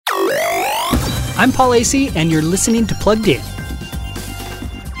I'm Paul Acey, and you're listening to Plugged In.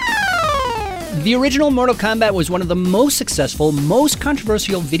 The original Mortal Kombat was one of the most successful, most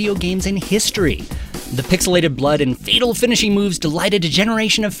controversial video games in history. The pixelated blood and fatal finishing moves delighted a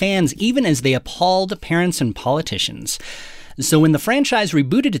generation of fans, even as they appalled parents and politicians. So when the franchise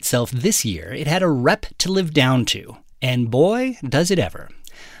rebooted itself this year, it had a rep to live down to. And boy, does it ever.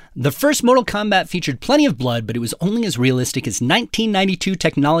 The first Mortal Kombat featured plenty of blood, but it was only as realistic as 1992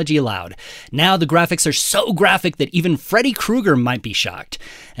 technology allowed. Now the graphics are so graphic that even Freddy Krueger might be shocked.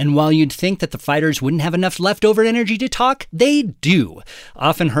 And while you'd think that the fighters wouldn't have enough leftover energy to talk, they do,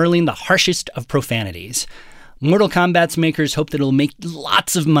 often hurling the harshest of profanities. Mortal Kombat's makers hope that it'll make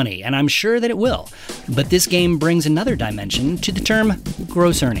lots of money, and I'm sure that it will. But this game brings another dimension to the term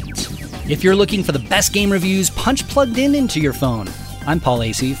gross earnings. If you're looking for the best game reviews, punch Plugged In into your phone. I'm Paul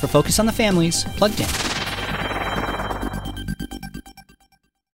Acey for Focus on the Family's Plugged In.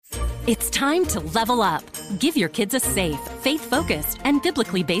 It's time to level up. Give your kids a safe, faith-focused, and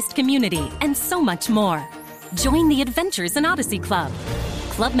biblically based community, and so much more. Join the Adventures in Odyssey Club.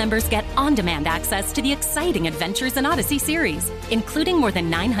 Club members get on-demand access to the exciting Adventures in Odyssey series, including more than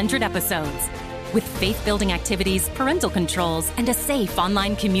 900 episodes. With faith-building activities, parental controls, and a safe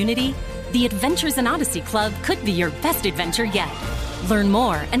online community, the Adventures in Odyssey Club could be your best adventure yet. Learn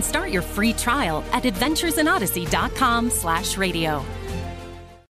more and start your free trial at adventuresinodyssey.com/radio.